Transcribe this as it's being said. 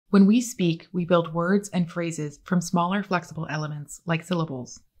When we speak, we build words and phrases from smaller flexible elements like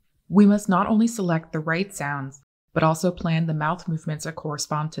syllables. We must not only select the right sounds, but also plan the mouth movements that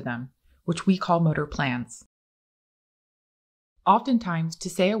correspond to them, which we call motor plans. Oftentimes, to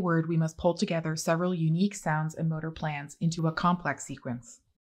say a word, we must pull together several unique sounds and motor plans into a complex sequence.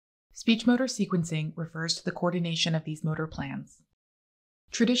 Speech motor sequencing refers to the coordination of these motor plans.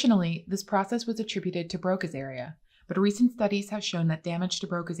 Traditionally, this process was attributed to Broca's area, but recent studies have shown that damage to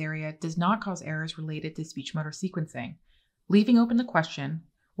Broca's area does not cause errors related to speech motor sequencing, leaving open the question,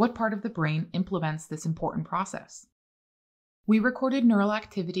 what part of the brain implements this important process? We recorded neural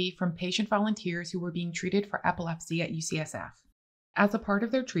activity from patient volunteers who were being treated for epilepsy at UCSF. As a part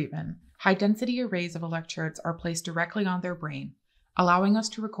of their treatment, high-density arrays of electrodes are placed directly on their brain, allowing us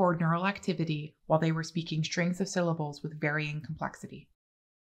to record neural activity while they were speaking strings of syllables with varying complexity.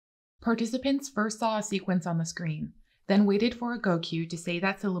 Participants first saw a sequence on the screen, then waited for a go cue to say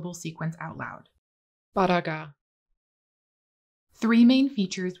that syllable sequence out loud. Baraga. 3 main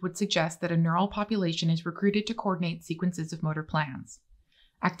features would suggest that a neural population is recruited to coordinate sequences of motor plans: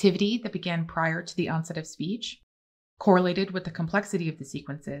 activity that began prior to the onset of speech, correlated with the complexity of the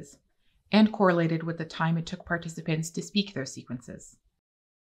sequences, and correlated with the time it took participants to speak those sequences.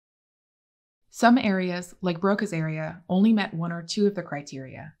 Some areas, like Broca's area, only met 1 or 2 of the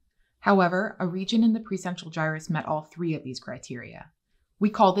criteria. However, a region in the precentral gyrus met all 3 of these criteria.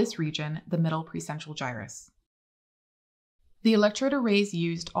 We call this region the middle precentral gyrus. The electrode arrays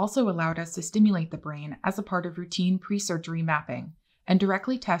used also allowed us to stimulate the brain as a part of routine pre-surgery mapping and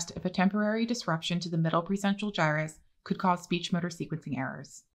directly test if a temporary disruption to the middle precentral gyrus could cause speech motor sequencing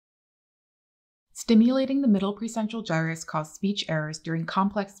errors. Stimulating the middle precentral gyrus caused speech errors during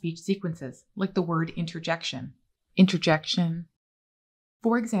complex speech sequences, like the word interjection. Interjection.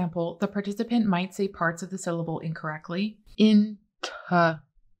 For example, the participant might say parts of the syllable incorrectly, interjection,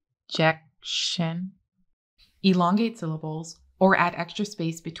 elongate syllables, or add extra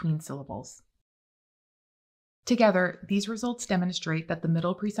space between syllables. Together, these results demonstrate that the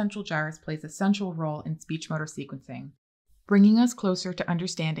middle precentral gyrus plays a central role in speech motor sequencing, bringing us closer to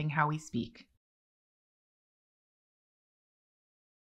understanding how we speak.